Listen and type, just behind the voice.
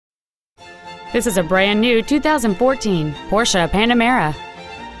This is a brand new 2014 Porsche Panamera.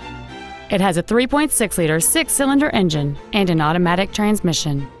 It has a 3.6-liter six-cylinder engine and an automatic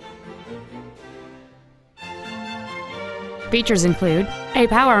transmission. Features include a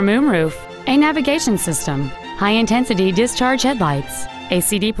power moonroof, a navigation system, high-intensity discharge headlights, a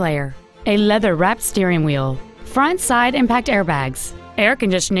CD player, a leather-wrapped steering wheel, front side impact airbags, air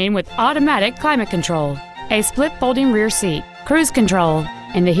conditioning with automatic climate control, a split folding rear seat, cruise control,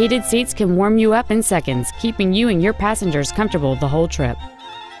 and the heated seats can warm you up in seconds, keeping you and your passengers comfortable the whole trip.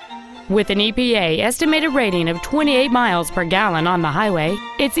 With an EPA estimated rating of 28 miles per gallon on the highway,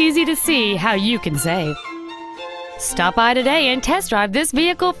 it's easy to see how you can save. Stop by today and test drive this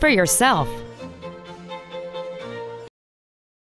vehicle for yourself.